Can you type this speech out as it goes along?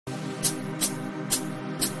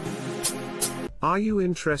Are you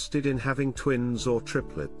interested in having twins or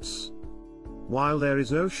triplets? While there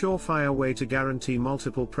is no surefire way to guarantee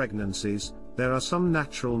multiple pregnancies, there are some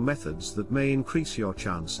natural methods that may increase your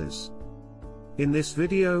chances. In this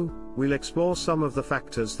video, we'll explore some of the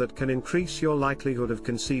factors that can increase your likelihood of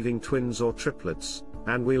conceiving twins or triplets,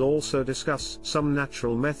 and we'll also discuss some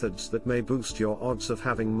natural methods that may boost your odds of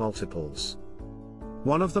having multiples.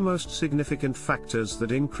 One of the most significant factors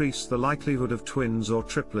that increase the likelihood of twins or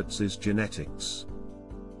triplets is genetics.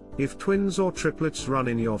 If twins or triplets run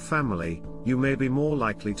in your family, you may be more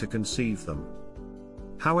likely to conceive them.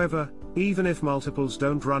 However, even if multiples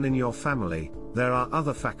don't run in your family, there are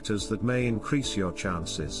other factors that may increase your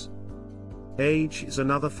chances. Age is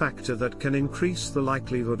another factor that can increase the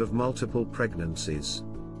likelihood of multiple pregnancies.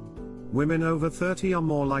 Women over 30 are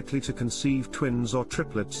more likely to conceive twins or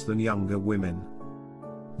triplets than younger women.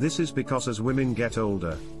 This is because as women get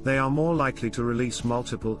older, they are more likely to release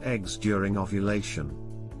multiple eggs during ovulation.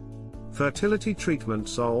 Fertility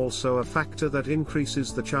treatments are also a factor that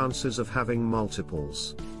increases the chances of having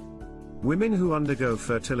multiples. Women who undergo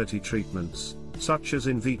fertility treatments, such as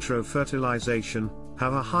in vitro fertilization,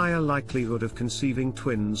 have a higher likelihood of conceiving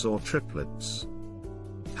twins or triplets.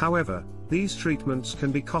 However, these treatments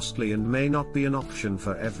can be costly and may not be an option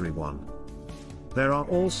for everyone. There are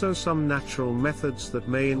also some natural methods that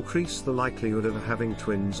may increase the likelihood of having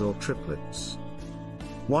twins or triplets.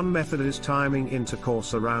 One method is timing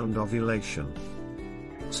intercourse around ovulation.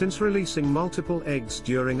 Since releasing multiple eggs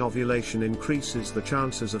during ovulation increases the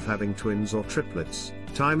chances of having twins or triplets,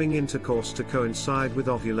 timing intercourse to coincide with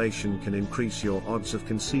ovulation can increase your odds of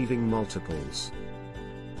conceiving multiples.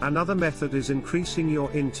 Another method is increasing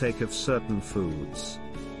your intake of certain foods.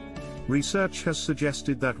 Research has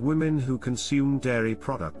suggested that women who consume dairy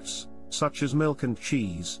products, such as milk and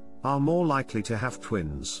cheese, are more likely to have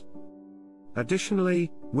twins.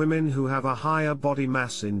 Additionally, women who have a higher body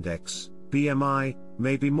mass index, BMI,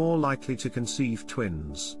 may be more likely to conceive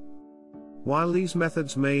twins. While these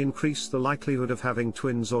methods may increase the likelihood of having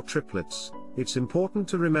twins or triplets, it's important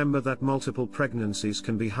to remember that multiple pregnancies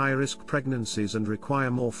can be high-risk pregnancies and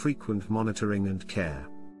require more frequent monitoring and care.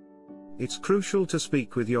 It's crucial to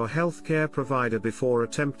speak with your healthcare provider before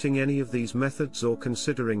attempting any of these methods or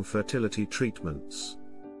considering fertility treatments.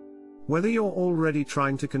 Whether you're already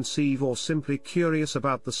trying to conceive or simply curious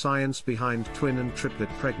about the science behind twin and triplet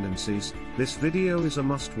pregnancies, this video is a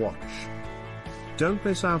must-watch. Don't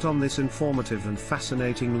miss out on this informative and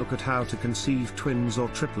fascinating look at how to conceive twins or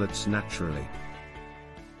triplets naturally.